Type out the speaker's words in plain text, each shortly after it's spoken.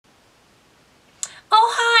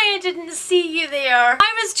didn't see you there.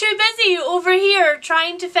 I was too busy over here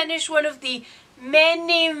trying to finish one of the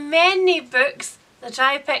many books that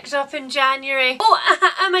I picked up in January. Oh,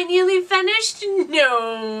 am I nearly finished?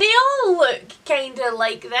 No. They all look kinda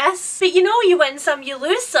like this. But you know, you win some, you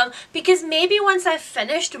lose some, because maybe once I've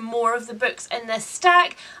finished more of the books in this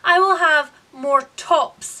stack, I will have more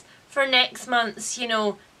tops for next month's, you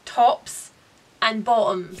know, tops and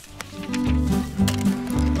bottoms.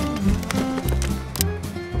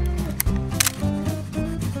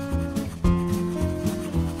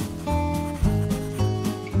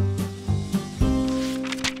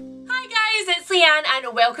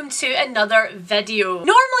 And welcome to another video.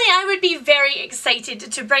 Normally I would be very excited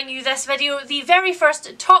to bring you this video, the very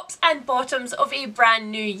first tops and bottoms of a brand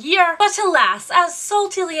new year, but alas, as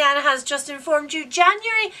Salty Leanne has just informed you,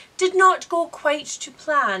 January did not go quite to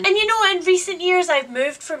plan. And you know, in recent years I've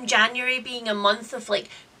moved from January being a month of like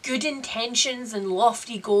good intentions and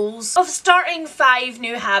lofty goals, of starting 5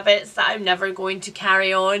 new habits that I'm never going to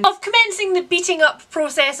carry on, of commencing the beating up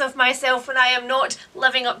process of myself when I am not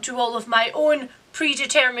living up to all of my own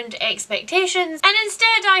predetermined expectations, and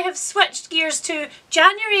instead I have switched gears to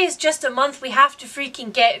January is just a month we have to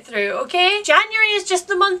freaking get through, okay? January is just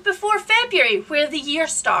the month before February, where the year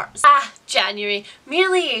starts. Ah, January,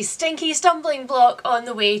 merely a stinky stumbling block on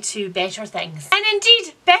the way to better things. And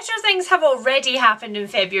indeed, better things have already happened in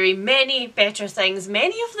February, many better things,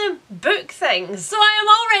 many of them book things. So I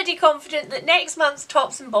am already confident that next month's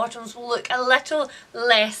tops and bottoms will look a little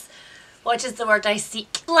less, what is the word I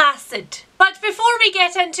seek? Placid. But before we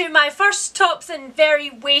get into my first tops and very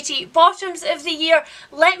weighty bottoms of the year,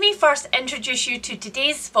 let me first introduce you to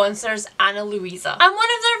today's sponsors, Ana Luisa. I'm one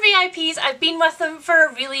of their VIPs, I've been with them for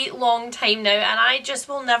a really long time now, and I just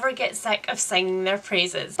will never get sick of singing their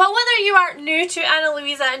praises. But whether you are new to Ana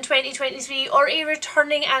Luisa in 2023 or a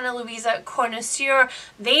returning Ana Luisa connoisseur,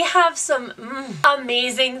 they have some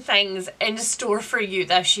amazing things in store for you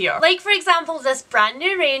this year. Like for example, this brand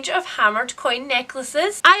new range of hammered coin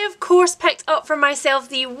necklaces. I of course picked up for myself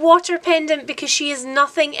the water pendant because she is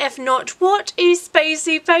nothing if not what a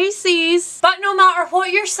spicy Pisces. But no matter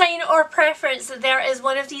what your sign or preference, there is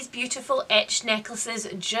one of these beautiful etched necklaces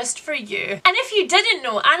just for you. And if you didn't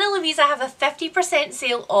know, Ana Luisa have a 50%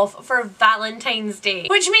 sale off for Valentine's Day,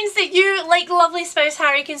 which means that you, like lovely spouse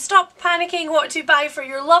Harry, can stop panicking what to buy for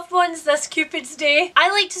your loved ones this Cupid's Day. I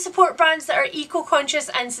like to support brands that are eco-conscious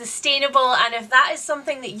and sustainable, and if that is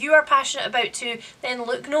something that you are passionate about too, then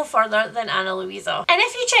look no further than Ana Luisa. And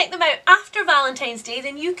if you check them out after Valentine's Day,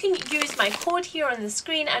 then you can use my code here on the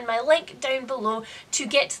screen and my link down below to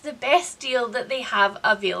get the best deal that they have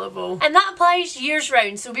available. And that applies years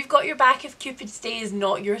round, so we've got your back if Cupid's Day is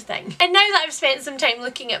not your thing. And now that I've spent some time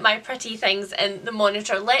looking at my pretty things in the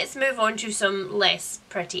monitor, let's move on to some less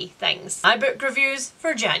pretty things. My book reviews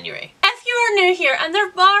for January. If you are new here, and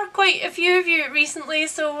there are quite a few of you recently,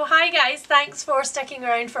 so hi guys, thanks for sticking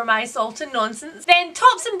around for my salt and nonsense, then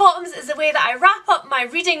tops and bottoms is the way that I wrap up my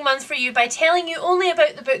reading month for you by telling you only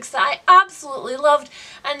about the books that I absolutely loved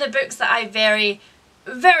and the books that I very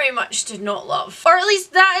much did not love. Or at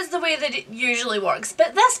least that is the way that it usually works.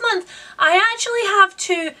 But this month I actually have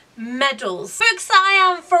 2 middles. Books that I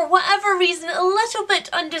am, for whatever reason, a little bit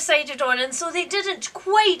undecided on, and so they didn't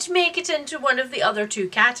quite make it into one of the other 2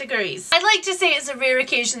 categories. I'd like to say it's a rare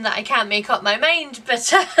occasion that I can't make up my mind, but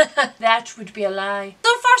that would be a lie.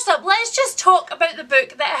 So first up, let's just talk about the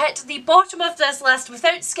book that hit the bottom of this list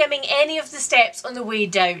without skimming any of the steps on the way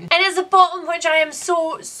down. And it's a bottom which I am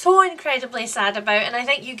so incredibly sad about, and I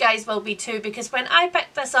think you guys will be too, because when I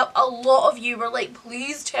picked this up, a lot of you were like,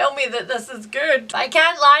 please tell me that this is good. I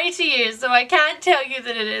can't lie to you, so I can't tell you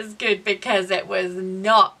that it is good because it was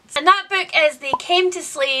not. And that book is They Came to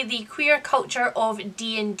Slay, The Queer Culture of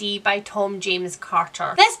D&D by Thom James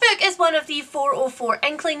Carter. This book is one of the 404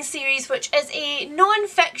 Inklings series, which is a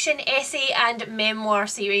non-fiction essay and memoir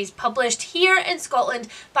series published here in Scotland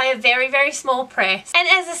by a very small press. And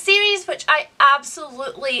it is a series which I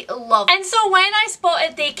absolutely love. And so when I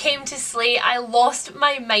spotted They Came to Slay, I lost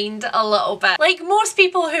my mind a little bit. Like most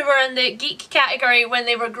people who were in the geek category when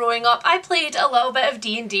they were growing up, I played a little bit of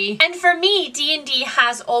D&D. And for me, D&D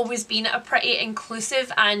has always been a pretty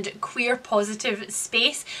inclusive and queer positive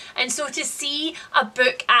space, and so to see a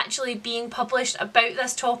book actually being published about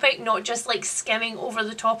this topic, not just like skimming over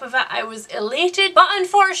the top of it, I was elated. But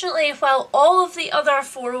unfortunately, while all of the other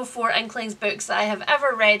 404 Inklings books that I have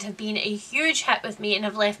ever read have been a huge hit with me and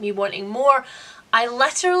have left me wanting more, I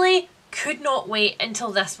literally could not wait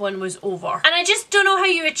until this one was over. And I just don't know how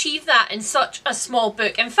you achieve that in such a small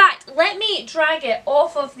book. In fact, let me drag it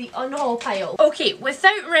off of the unhaul pile. Okay,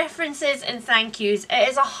 without references and thank yous, it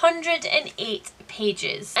is 108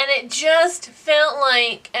 pages. And it just felt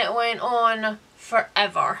like it went on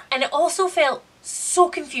forever. And it also felt so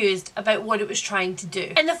confused about what it was trying to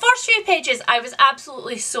do. In the first few pages I was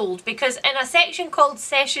absolutely sold, because in a section called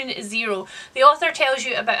Session 0 the author tells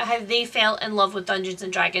you about how they fell in love with Dungeons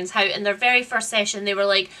and Dragons, how in their very first session they were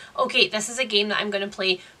like, okay, this is a game that I'm going to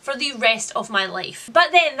play for the rest of my life.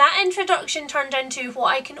 But then that introduction turned into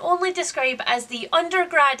what I can only describe as the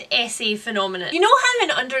undergrad essay phenomenon. You know how in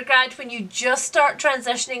undergrad when you just start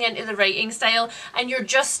transitioning into the writing style and you're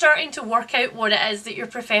just starting to work out what it is that your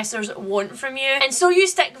professors want from you, and so you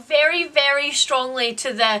stick very, very strongly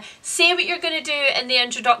to the say what you're going to do in the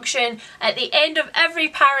introduction, at the end of every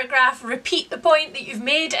paragraph repeat the point that you've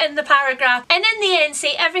made in the paragraph, and in the end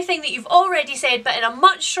say everything that you've already said but in a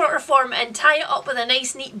much shorter form and tie it up with a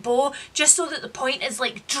nice neat bow just so that the point is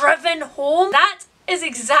like driven home. That is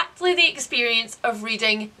exactly the experience of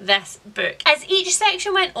reading this book. As each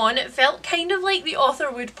section went on, it felt kind of like the author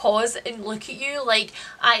would pause and look at you like,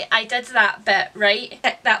 I did that bit, right?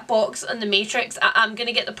 Tick that box on the matrix, I'm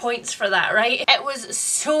gonna get the points for that, right? It was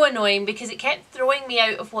so annoying because it kept throwing me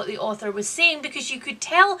out of what the author was saying, because you could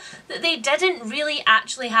tell that they didn't really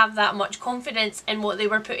actually have that much confidence in what they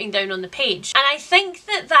were putting down on the page. And I think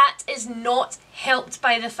that that is not helped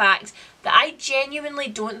by the fact that I genuinely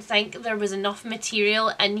don't think there was enough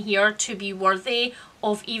material in here to be worthy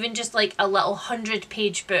of even just like a little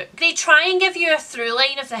 100-page book. They try and give you a through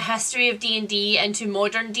line of the history of D&D into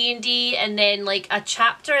modern D&D, and then like a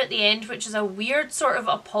chapter at the end which is a weird sort of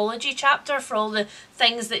apology chapter for all the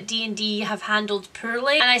things that D&D have handled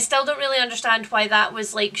poorly, and I still don't really understand why that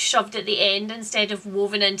was like shoved at the end instead of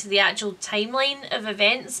woven into the actual timeline of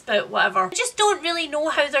events, but whatever. I just don't really know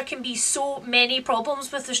how there can be so many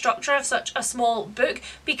problems with the structure of such a small book,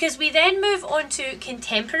 because we then move on to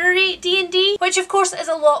contemporary D&D, which of course is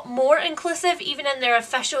a lot more inclusive even in their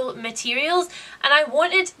official materials, and I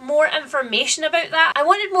wanted more information about that. I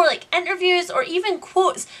wanted more like interviews or even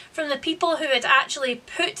quotes from the people who had actually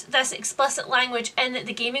put this explicit language in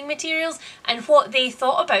the gaming materials and what they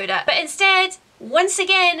thought about it. But instead, once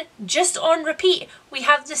again, just on repeat, we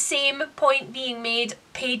have the same point being made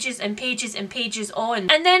pages and pages and pages on.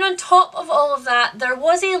 And then on top of all of that, there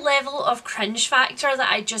was a level of cringe factor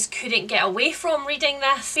that I just couldn't get away from reading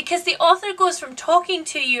this, because the author goes from talking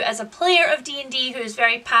to you as a player of D&D who is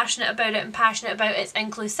very passionate about it and passionate about its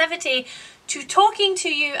inclusivity, to talking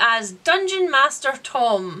to you as Dungeon Master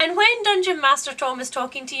Thom. And when Dungeon Master Thom is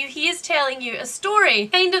talking to you, he is telling you a story,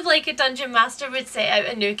 kind of like a Dungeon Master would set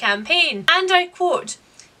out a new campaign. And I quote,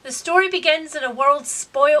 "The story begins in a world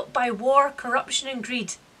spoilt by war, corruption and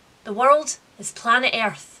greed. The world is planet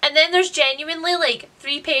Earth." And then there's genuinely like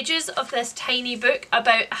 3 pages of this tiny book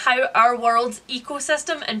about how our world's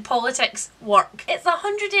ecosystem and politics work. It's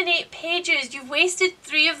 108 pages. You've wasted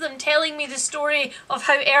 3 of them telling me the story of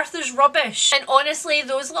how Earth is rubbish. And honestly,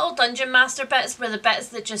 those little Dungeon Master bits were the bits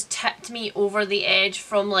that just tipped me over the edge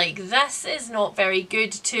from like, this is not very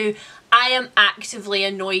good, to I am actively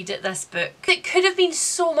annoyed at this book. It could have been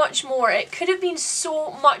so much more. It could have been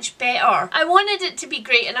so much better. I wanted it to be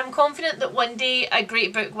great, and I'm confident that one day a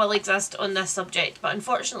great book will exist on this subject, but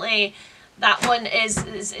unfortunately that one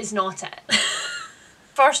is not it.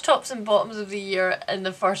 First tops and bottoms of the year and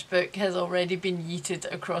the first book has already been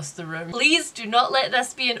yeeted across the room. Please do not let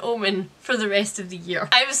this be an omen for the rest of the year.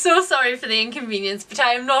 I'm so sorry for the inconvenience, but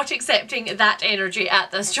I am not accepting that energy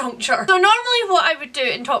at this juncture. So normally what I would do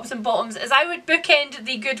in tops and bottoms is I would bookend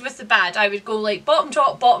the good with the bad. I would go like bottom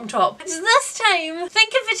top, bottom top. But this time,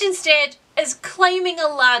 think of it instead is climbing a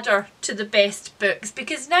ladder to the best books,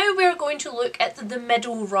 because now we're going to look at the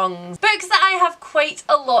middle rungs. Books that I have quite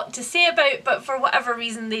a lot to say about, but for whatever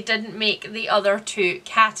reason they didn't make the other 2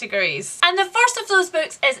 categories. And the first of those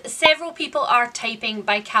books is Several People Are Typing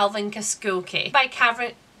by Kasulke. By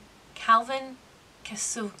Kasulke.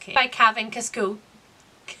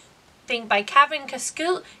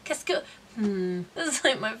 This is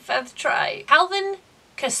like my 5th try.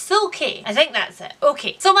 Kasulke. I think that's it.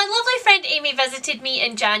 Okay. So my lovely friend Amy visited me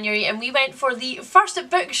in January and we went for the first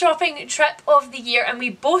book shopping trip of the year, and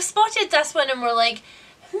we both spotted this one and were like,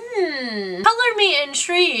 colour me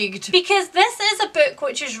intrigued, because this is a book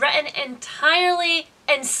which is written entirely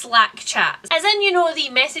in Slack chats. As in, you know, the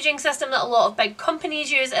messaging system that a lot of big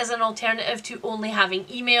companies use as an alternative to only having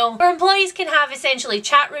email, where employees can have essentially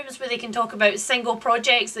chat rooms where they can talk about single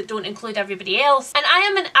projects that don't include everybody else. And I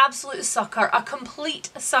am an absolute sucker, a complete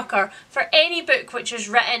sucker, for any book which is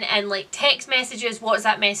written in like text messages,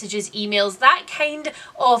 WhatsApp messages, emails, that kind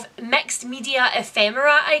of mixed media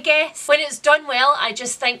ephemera, I guess. When it's done well, I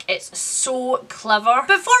just think it's so clever.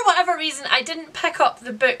 But for whatever reason, I didn't pick up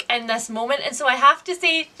the book in this moment, and so I have to say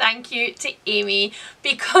say thank you to Amy,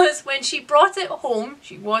 because when she brought it home,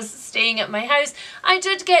 she was staying at my house, I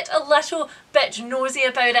did get a little bit nosy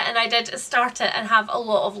about it, and I did start it and have a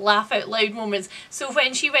lot of laugh out loud moments. So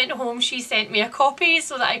when she went home, she sent me a copy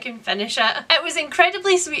so that I can finish it. It was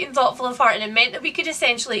incredibly sweet and thoughtful of her, and it meant that we could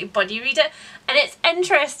essentially buddy read it. And it's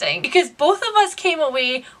interesting because both of us came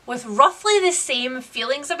away with roughly the same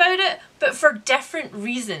feelings about it, but for different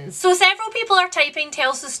reasons. So several people are typing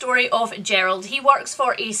tells the story of Gerald. He works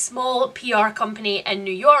for a small PR company in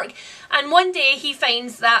New York, and one day he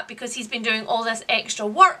finds that because he's been doing all this extra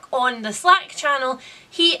work on the Slack channel,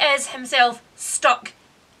 he is himself stuck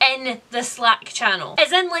in the Slack channel.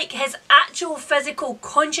 As in, like, his actual physical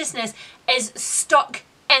consciousness is stuck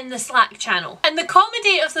in the Slack channel. And the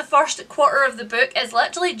comedy of the first quarter of the book is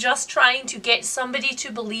literally just trying to get somebody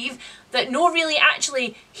to believe that no, really,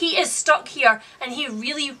 actually, he is stuck here and he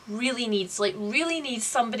really needs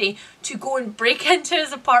somebody to go and break into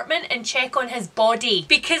his apartment and check on his body,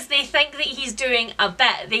 because they think that he's doing a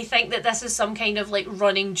bit. They think that this is some kind of like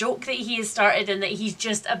running joke that he has started and that he's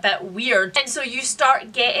just a bit weird. And so you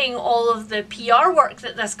start getting all of the PR work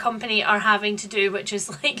that this company are having to do, which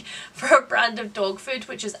is like for a brand of dog food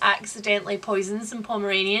which is accidentally poisoned some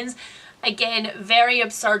Pomeranians. Again, very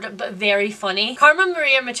absurd but very funny. Carmen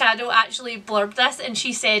Maria Machado actually blurbed this, and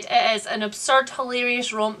she said it is an absurd,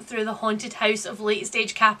 hilarious romp through the haunted house of late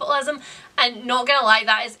stage capitalism. And not gonna lie,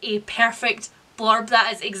 that is a perfect blurb.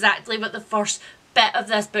 That is exactly what the first bit of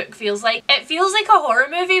this book feels like. It feels like a horror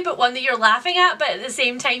movie, but one that you're laughing at, but at the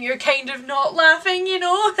same time you're kind of not laughing, you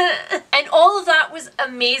know? And all of that was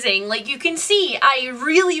amazing. Like, you can see I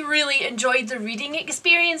really enjoyed the reading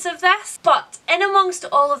experience of this, but in amongst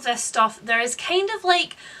all of this stuff there is kind of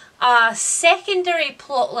like a secondary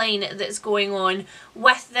plot line that's going on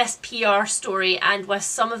with this PR story and with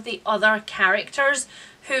some of the other characters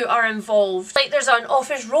who are involved. Like, there's an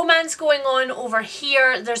office romance going on over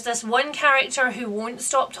here. There's this one character who won't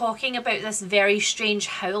stop talking about this very strange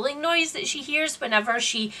howling noise that she hears whenever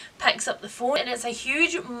she picks up the phone, and it's a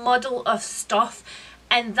huge muddle of stuff,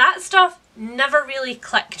 and that stuff never really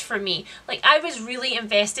clicked for me. Like, I was really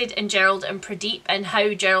invested in Gerald and Pradeep and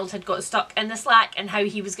how Gerald had got stuck in the Slack and how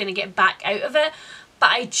he was going to get back out of it, but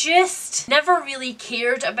I just never really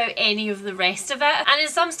cared about any of the rest of it. And in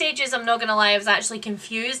some stages, I'm not gonna lie, I was actually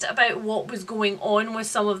confused about what was going on with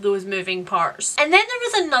some of those moving parts. And then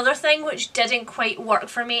there was another thing which didn't quite work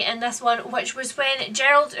for me in this one, which was when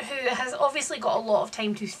Gerald, who has obviously got a lot of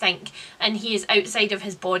time to think, and he is outside of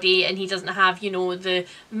his body and he doesn't have, you know, the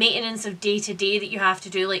maintenance of day to day that you have to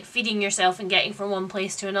do, like feeding yourself and getting from one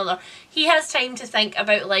place to another. He has time to think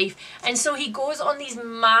about life, and so he goes on these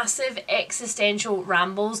massive existential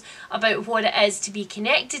rambles about what it is to be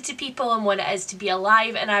connected to people and what it is to be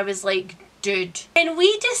alive, and I was like, dude, can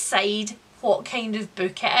we decide what kind of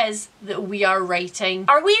book it is that we are writing?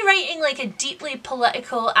 Are we writing like a deeply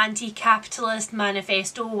political anti-capitalist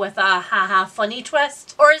manifesto with a haha funny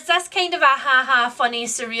twist? Or is this kind of a haha funny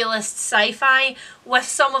surrealist sci-fi with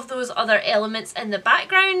some of those other elements in the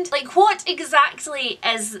background? Like, what exactly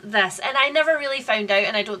is this? And I never really found out,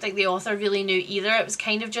 and I don't think the author really knew either. It was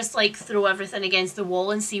kind of just like throw everything against the wall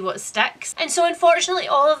and see what sticks. And so unfortunately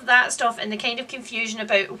all of that stuff and the kind of confusion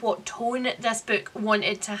about what tone this book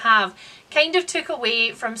wanted to have kind of took away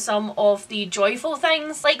from some of the joyful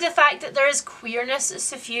things, like the fact that there is queerness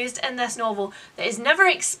suffused in this novel that is never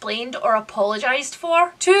explained or apologised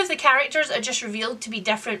for. Two of the characters are just revealed to be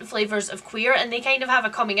different flavours of queer, and they kind of have a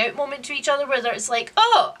coming out moment to each other where it's like,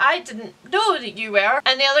 oh, I didn't know that you were,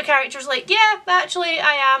 and the other character's like, yeah, actually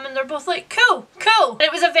I am, and they're both like, cool. And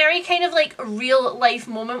it was a very kind of like real life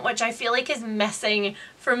moment, which I feel like is missing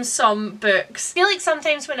from some books. I feel like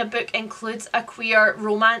sometimes when a book includes a queer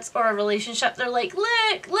romance or a relationship, they're like,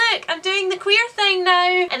 look, I'm doing the queer thing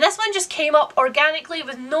now. And this one just came up organically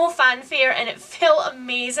with no fanfare, and it felt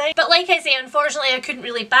amazing. But like I say, unfortunately I couldn't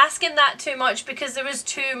really bask in that too much because there was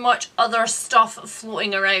too much other stuff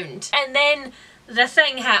floating around. And then the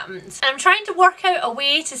thing happens. I'm trying to work out a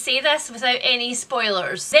way to say this without any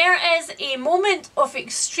spoilers. There is a moment of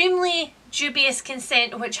extremely dubious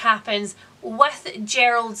consent which happens with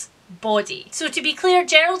Gerald's body. So to be clear,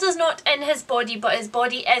 Gerald is not in his body, but his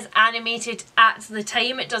body is animated at the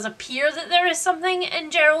time. It does appear that there is something in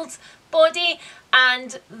Gerald's body,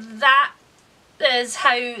 and that is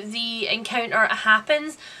how the encounter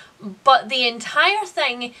happens. But the entire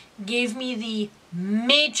thing gave me the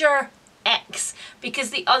major X, because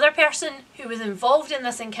the other person who was involved in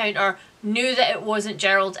this encounter knew that it wasn't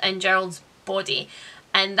Gerald in Gerald's body,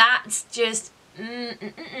 and that's just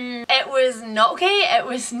It was not okay. It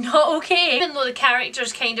was not okay. Even though the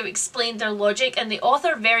characters kind of explained their logic, and the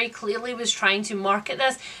author very clearly was trying to market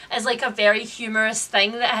this as like a very humorous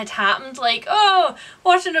thing that had happened, like, oh,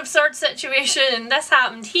 what an absurd situation, this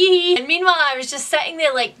happened, hee hee. And meanwhile I was just sitting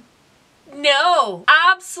there like, no,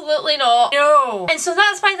 absolutely not, no. And so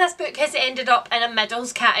that's why this book has ended up in a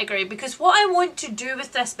middles category, because what I want to do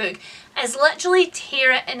with this book is literally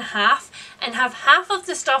tear it in half and have half of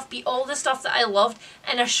the stuff be all the stuff that I loved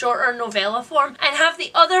in a shorter novella form, and have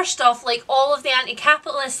the other stuff, like all of the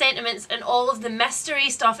anti-capitalist sentiments and all of the mystery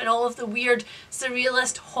stuff and all of the weird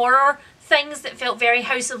surrealist horror things that felt very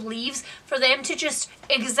House of Leaves, for them to just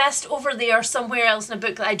exist over there somewhere else in a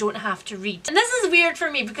book that I don't have to read. And this is weird for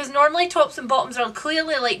me because normally tops and bottoms are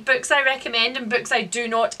clearly like books I recommend and books I do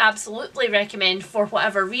not absolutely recommend for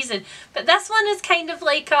whatever reason. But this one is kind of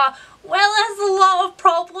like a, well, it has a lot of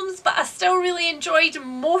problems, but I still really enjoyed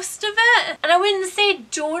most of it. And I wouldn't say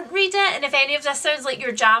don't read it, and if any of this sounds like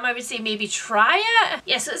your jam, I would say maybe try it.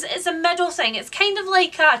 Yes, it's a middle thing. It's kind of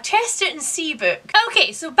like a test it and see book.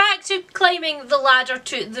 Okay, so back to climbing the ladder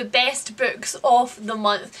to the best books of the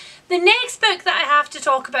month. The next book that I have to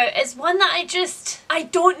talk about is one that I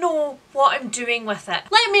don't know what I'm doing with it.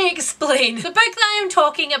 Let me explain. The book that I'm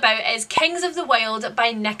talking about is Kings of the Wyld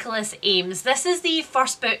by Nicholas Eames. This is the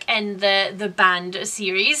first book in the Band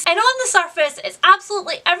series. And on the surface, it's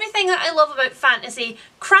absolutely everything that I love about fantasy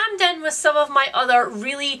crammed in with some of my other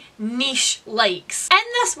really niche likes. In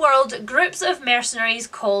this world, groups of mercenaries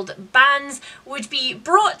called bands would be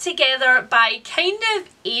brought together by kind of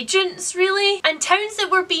agents, really, and towns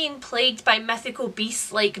that were being plagued by mythical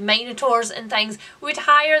beasts like minotaurs and things would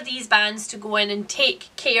hire these bands to go in and take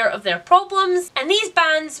care of their problems. And these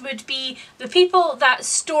bands would be the people that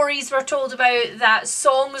stories were told about, that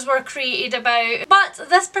songs were created about. But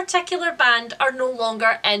this particular band are no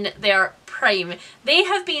longer in their prime. They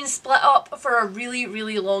have been split up for a really,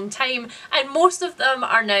 really long time, and most of them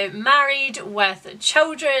are now married with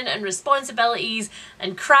children and responsibilities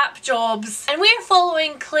and crap jobs. And we're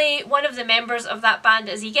following Clay, one of the members of that band,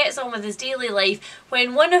 as he gets on with his daily life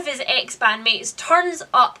when one of his ex-bandmates turns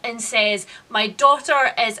up and says, "My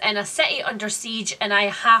daughter is in a city under siege and I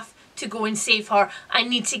have to go and save her. I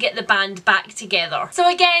need to get the band back together." So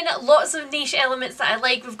again, lots of niche elements that I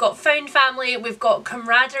like. We've got found family, we've got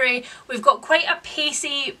camaraderie, we've got quite a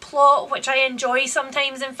pacey plot, which I enjoy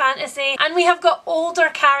sometimes in fantasy, and we have got older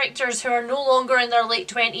characters who are no longer in their late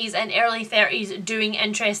 20s and early 30s doing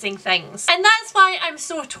interesting things. And that's why I'm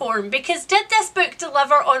so torn, because did this book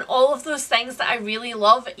deliver on all of those things that I really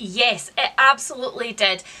love? Yes, it absolutely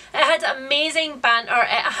did. It had amazing banter,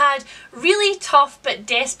 it had really tough but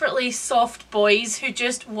desperately soft boys who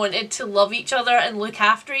just wanted to love each other and look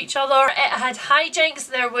after each other. It had hijinks,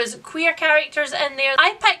 there was queer characters in there.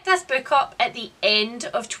 I picked this book up at the end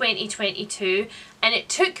of 2022 and it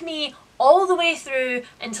took me all the way through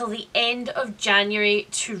until the end of January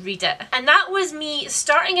to read it. And that was me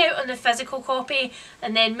starting out on the physical copy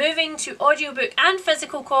and then moving to audiobook and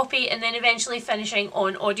physical copy and then eventually finishing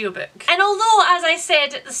on audiobook. And although, as I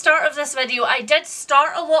said at the start of this video, I did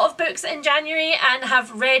start a lot of books in January and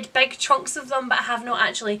have read big chunks of them but have not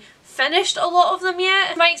actually finished a lot of them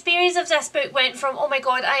yet, my experience of this book went from, oh my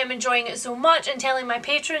god, I am enjoying it so much, and telling my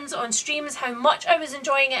patrons on streams how much I was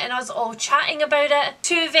enjoying it and us all chatting about it,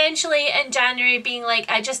 to eventually in January being like,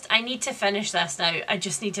 I need to finish this now. I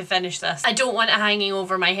just need to finish this. I don't want it hanging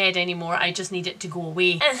over my head anymore. I just need it to go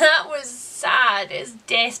away. And that was sad. It's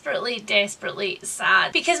desperately, desperately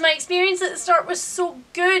sad, because my experience at the start was so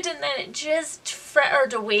good and then it just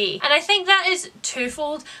frittered away. And I think that is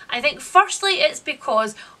twofold. I think firstly it's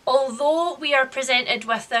because although we are presented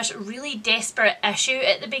with this really desperate issue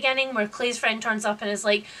at the beginning where Clay's friend turns up and is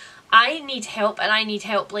like, I need help and I need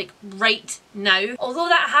help like right now. Although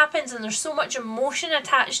that happens and there's so much emotion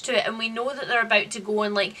attached to it and we know that they're about to go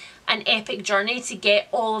on like an epic journey to get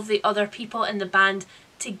all of the other people in the band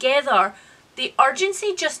together, the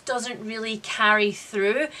urgency just doesn't really carry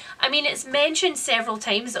through. I mean, it's mentioned several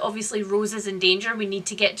times that obviously Rose is in danger, we need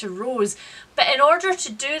to get to Rose. But in order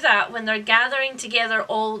to do that, when they're gathering together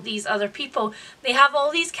all these other people, they have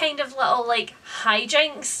all these kind of little like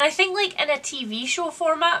hijinks. I think like in a TV show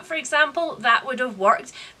format, for example, that would have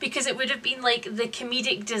worked because it would have been like the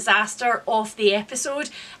comedic disaster of the episode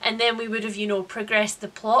and then we would have, you know, progressed the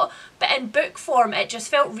plot. But in book form, it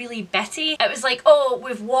just felt really bitty. It was like, oh,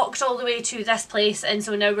 we've walked all the way to this place and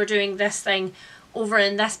so now we're doing this thing over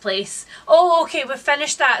in this place. Oh, okay, we've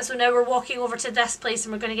finished that, so now we're walking over to this place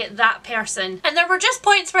and we're going to get that person. And there were just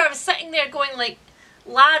points where I was sitting there going like,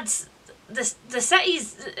 lads, the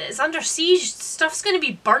city's, it's under siege, stuff's going to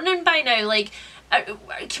be burning by now, like,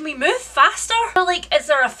 can we move faster? Or like, is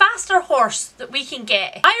there a faster horse that we can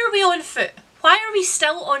get? Why are we on foot? Why are we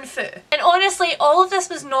still on foot? And honestly, all of this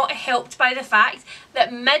was not helped by the fact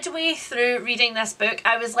that midway through reading this book,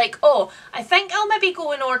 I was like, oh, I think I'll maybe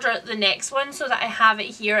go and order the next one so that I have it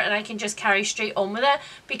here and I can just carry straight on with it,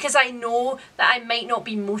 because I know that I might not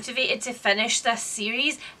be motivated to finish this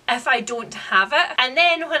series if I don't have it. And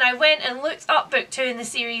then when I went and looked up book 2 in the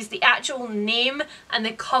series, the actual name and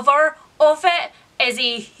the cover of it is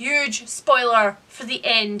a huge spoiler for the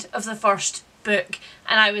end of the first book.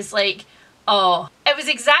 And I was like, oh. It was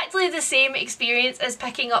exactly the same experience as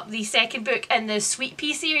picking up the second book in the Sweet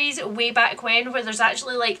Pea series way back when, where there's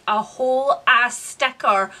actually like a whole ass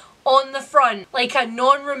sticker on the front, like a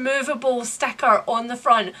non-removable sticker on the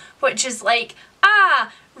front, which is like,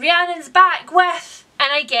 ah, Rhiannon's back with...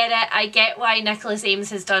 And I get it, I get why Nicholas Eames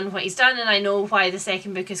has done what he's done, and I know why the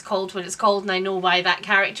second book is called what it's called, and I know why that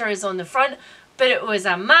character is on the front, but it was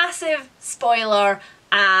a massive spoiler.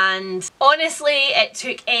 And honestly, it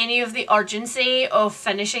took any of the urgency of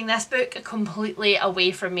finishing this book completely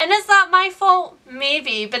away from me. And is that my fault?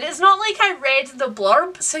 Maybe, but it's not like I read the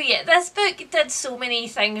blurb. So yeah, this book did so many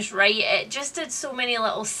things right. It just did so many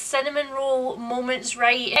little cinnamon roll moments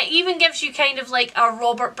right. It even gives you kind of like a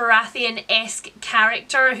Robert Baratheon-esque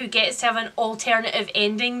character who gets to have an alternative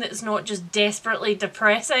ending that's not just desperately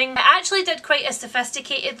depressing. It actually did quite a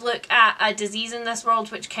sophisticated look at a disease in this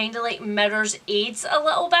world which kind of like mirrors AIDS a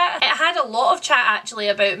little bit. It had a lot of chat actually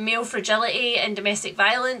about male fragility and domestic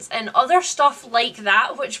violence and other stuff like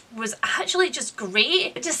that, which was actually just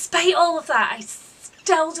great. But despite all of that, I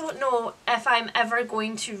still don't know if I'm ever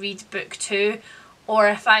going to read book 2 or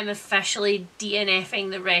if I'm officially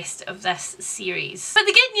DNFing the rest of this series. But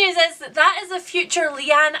the good news is that that is a future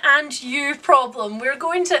Leanne and you problem. We're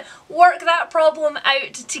going to work that problem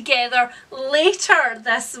out together later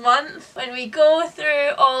this month when we go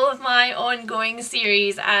through all of my ongoing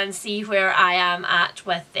series and see where I am at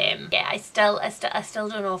with them. Yeah, I still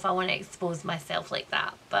don't know if I want to expose myself like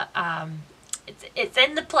that, but it's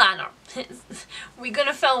in the planner. We're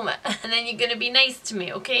gonna film it and then you're gonna be nice to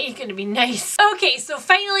me, okay? You're gonna be nice. Okay, so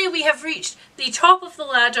finally we have reached the top of the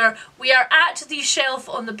ladder. We are at the shelf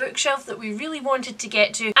on the bookshelf that we really wanted to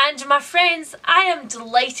get to, and my friends, I am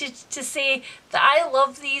delighted to say that I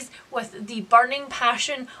love these with the burning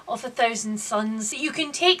passion of 1,000 suns. You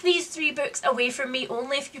can take these 3 books away from me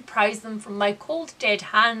only if you prize them from my cold dead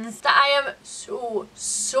hands. That I am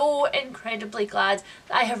so incredibly glad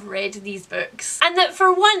that I have read these books, and that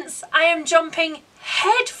for once I am jumping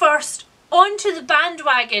headfirst onto the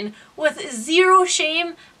bandwagon with zero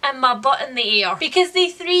shame and my butt in the air, because the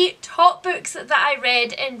 3 top books that I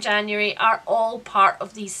read in January are all part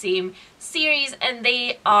of the same series, and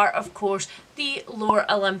they are of course the Lower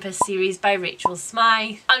Olympus series by Rachel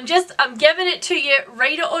Smythe. I'm giving it to you.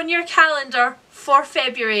 Write it on your calendar for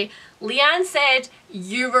February. Leanne said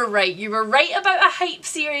you were right. You were right about a hype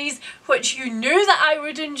series which you knew that I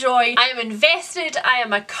would enjoy. I am invested. I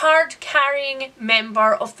am a card carrying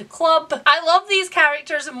member of the club. I love these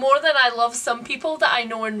characters more than I love some people that I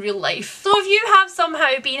know in real life. So if you have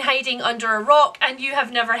somehow been hiding under a rock and you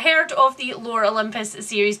have never heard of the Lower Olympus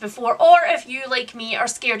series before, or if you like me are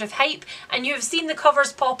scared of hype and you have seen the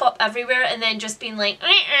covers pop up everywhere and then just been like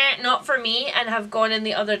not for me and have gone in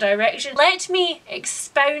the other direction, let me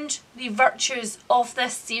expound the virtues of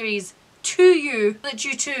this series to you so that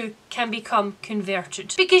you too can become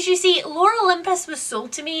converted. Because you see, Lower Olympus was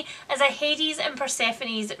sold to me as a Hades and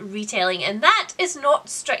Persephone's retelling, and that is not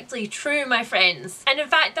strictly true, my friends. And in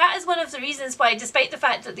fact, that is one of the reasons why, despite the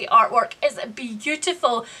fact that the artwork is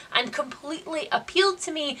beautiful and completely appealed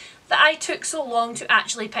to me, that I took so long to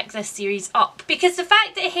actually pick this series up. Because the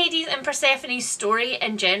fact that Hades and Persephone's story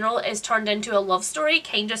in general is turned into a love story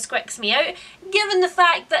kind of squicks me out, given the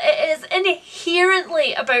fact that it is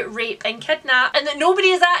inherently about rape and kidnap, and that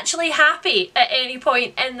nobody is actually happy at any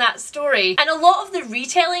point in that story. And a lot of the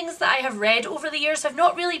retellings that I have read over the years have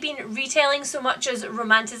not really been retellings so much as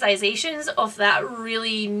romanticizations of that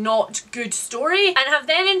really not good story, and have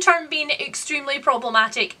then in turn been extremely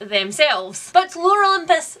problematic themselves. But Lower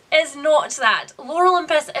Olympus is not that. Lower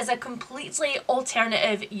Olympus is a completely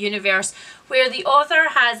alternative universe where the author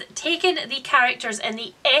has taken the characters and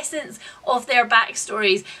the essence of their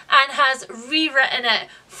backstories and has rewritten it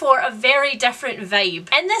for a very different vibe.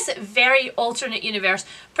 In this very alternate universe,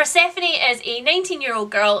 Persephone is a 19-year-old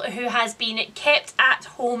girl who has been kept at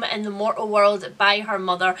home in the mortal world by her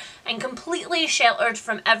mother and completely sheltered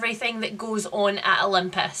from everything that goes on at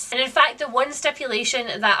Olympus. And in fact, the one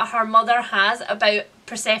stipulation that her mother has about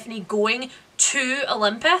Persephone going to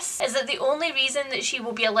Olympus is that the only reason that she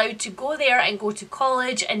will be allowed to go there and go to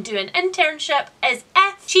college and do an internship is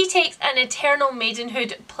if she takes an Eternal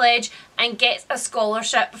Maidenhood pledge and gets a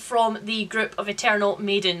scholarship from the group of Eternal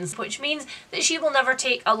Maidens, which means that she will never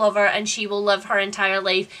take a lover and she will live her entire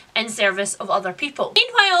life in service of other people.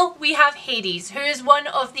 Meanwhile, we have Hades, who is one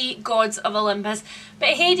of the gods of Olympus, but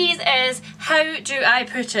Hades is, how do I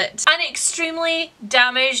put it, an extremely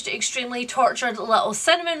damaged, extremely tortured little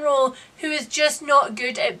cinnamon roll who is just not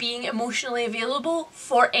good at being emotionally available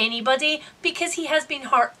for anybody because he has been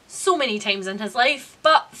hurt so many times in his life.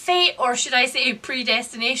 But fate, or should I say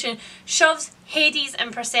predestination, shoves Hades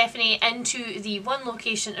and Persephone into the one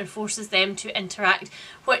location and forces them to interact,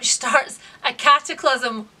 which starts a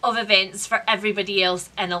cataclysm of events for everybody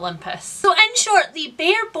else in Olympus. So in short, the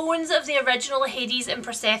bare bones of the original Hades and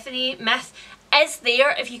Persephone myth is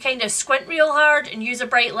there if you kind of squint real hard and use a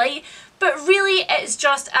bright light, but really it's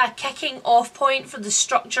just a kicking off point for the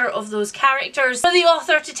structure of those characters for the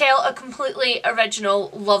author to tell a completely original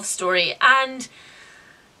love story, and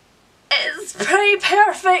it's pretty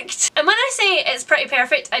perfect. And when I say it's pretty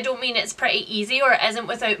perfect, I don't mean it's pretty easy or it isn't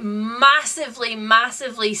without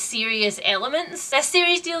massively serious elements. This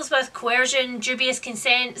series deals with coercion, dubious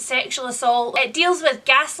consent, sexual assault. It deals with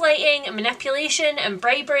gaslighting and manipulation and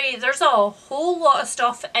bribery. There's a whole lot of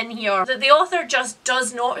stuff in here that the author just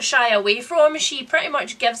does not shy away from. She pretty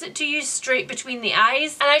much gives it to you straight between the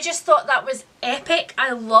eyes, and I just thought that was epic.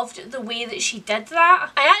 I loved the way that she did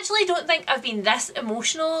that. I actually don't think I've been this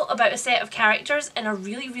emotional about a set of characters in a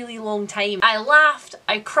really long time. I laughed,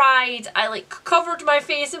 I cried, I like covered my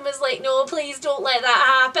face and was like, no, please don't let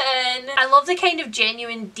that happen. I love the kind of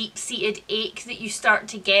genuine deep-seated ache that you start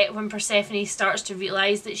to get when Persephone starts to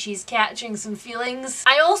realise that she's catching some feelings.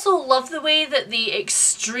 I also love the way that the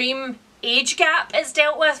extreme age gap is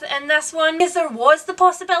dealt with in this one, because there was the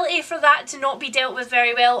possibility for that to not be dealt with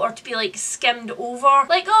very well or to be like skimmed over.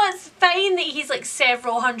 Like, oh, it's fine that he's like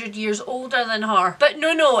several hundred years older than her. But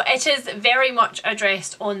no, it is very much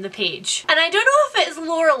addressed on the page. And I don't know if it's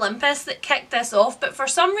Lore Olympus that kicked this off, but for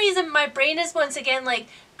some reason my brain is once again like,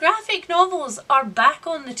 graphic novels are back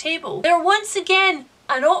on the table. They're once again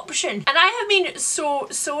an option. And I have been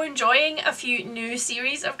so enjoying a few new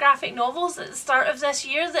series of graphic novels at the start of this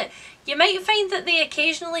year that you might find that they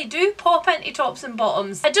occasionally do pop into tops and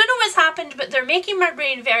bottoms. I don't know what's happened, but they're making my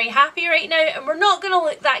brain very happy right now, and we're not going to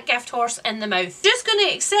look that gift horse in the mouth. Just going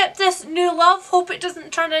to accept this new love, hope it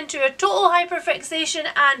doesn't turn into a total hyperfixation,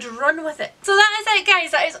 and run with it. So that is it,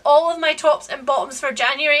 guys. That is all of my tops and bottoms for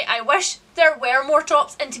January. I wish there were more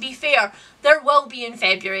tops, and to be fair, there will be in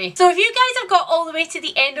February. So if you guys have got all the way to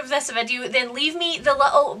the end of this video, then leave me the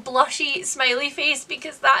little blushy smiley face,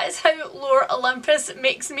 because that is how Lore Olympus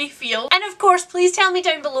makes me feel. And of course, please tell me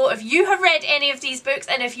down below if you have read any of these books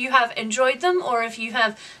and if you have enjoyed them, or if you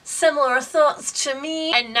have similar thoughts to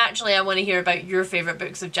me. And naturally, I want to hear about your favourite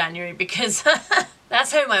books of January, because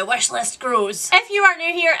that's how my wish list grows. If you are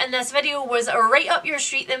new here and this video was right up your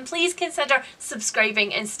street, then please consider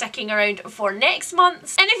subscribing and sticking around for next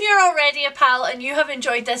month's. And if you're already a pal and you have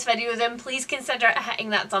enjoyed this video, then please consider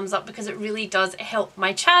hitting that thumbs up, because it really does help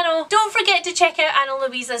my channel. Don't forget to check out Anna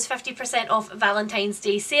Louisa's 50% off Valentine's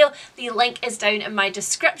Day sale. The link is down in my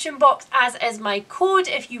description box, as is my code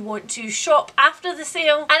if you want to shop after the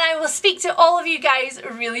sale. And I will speak to all of you guys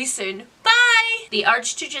really soon. Bye! The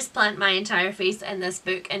urge to just plant my entire face in this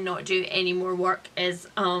book and not do any more work is,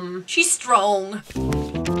 she's strong.